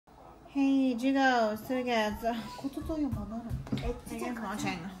Hey, Jugo, Sasuke,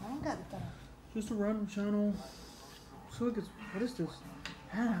 watching. Just a random channel. So like, what is this?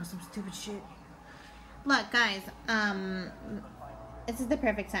 I don't know, some stupid shit. Look, guys, this is the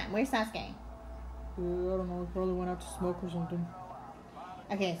perfect time. Where's Sasuke? I don't know. Probably went out to smoke or something.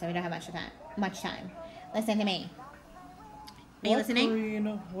 Okay, so we don't have much time. Listen to me. Are you listening? Korean?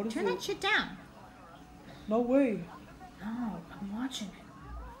 What is Turn it? that shit down. No way. No, I'm watching it.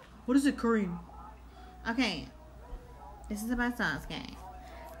 What is it, Korean? Okay, this is about Sasuke.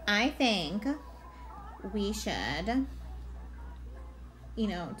 I think we should,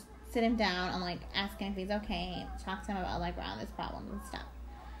 sit him down and, ask him if he's okay. Talk to him about, around his problems and stuff.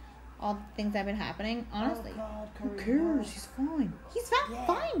 All the things that have been happening, honestly. Oh God, Who cares? He's fine. He's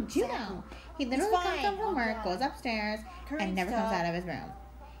fine, Juno. exactly. He literally He's comes fine. home from Oh, work, God. goes upstairs, Korean and never comes stuff. out of his room.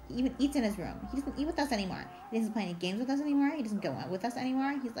 He even eats in his room. He doesn't eat with us anymore. He doesn't play any games with us anymore. He doesn't go out with us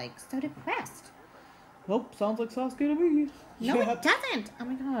anymore. He's, so depressed. Nope, sounds like Sasuke to me. No, it doesn't. Oh,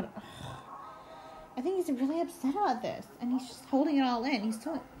 my God. I think he's really upset about this, and he's just holding it all in. He's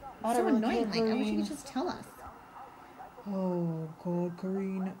so annoying. I wish he could just tell us. Oh God,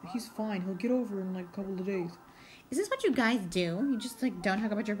 Korean. He's fine. He'll get over it in a couple of days. Is this what you guys do? You just, don't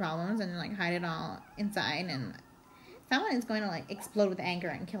talk about your problems and, hide it all inside, and someone is going to, explode with anger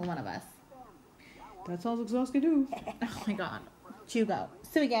and kill one of us. That sounds like Sasuke do. Oh, my God. Jugo.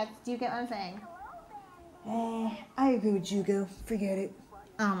 Do you get what I'm saying? I agree with Jugo. Forget it.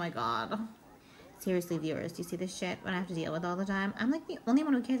 Oh, my God. Seriously, viewers, do you see this shit what I have to deal with all the time? I'm, the only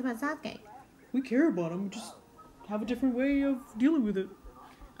one who cares about Sasuke. We care about him. We just have a different way of dealing with it.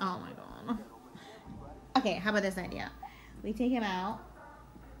 Oh, my God. Okay, how about this idea? We take him out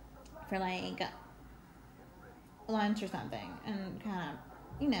for, lunch or something and kind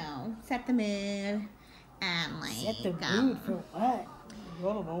of, set the mood and, Set the mood for what? I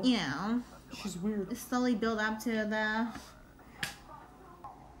don't know. She's weird. Slowly build up to the...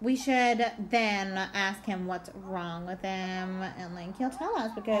 We should then ask him what's wrong with him, and, he'll tell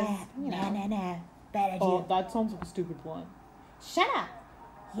us because, Nah. Bad idea. Oh, that sounds like a stupid plan. Shut up!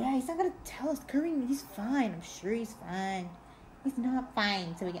 Yeah, he's not gonna tell us. Korean, he's fine. I'm sure he's fine. He's not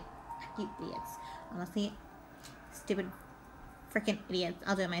fine, so we get you idiots. Honestly, stupid freaking idiots.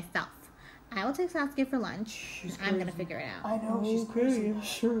 I'll do it myself. I will take Sasuke for lunch. She's I'm gonna crazy. figure it out. I know, she's crazy. Okay,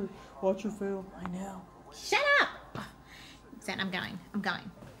 sure. Watch her fail. I know. Shut up! Ugh. I'm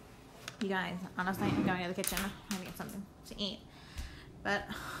going. You guys, honestly, I'm going to the kitchen. I'm gonna get something to eat. But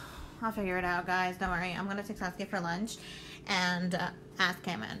I'll figure it out, guys. Don't worry. I'm gonna take Sasuke for lunch and ask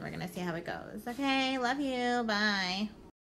him, and we're gonna see how it goes. Okay, love you. Bye.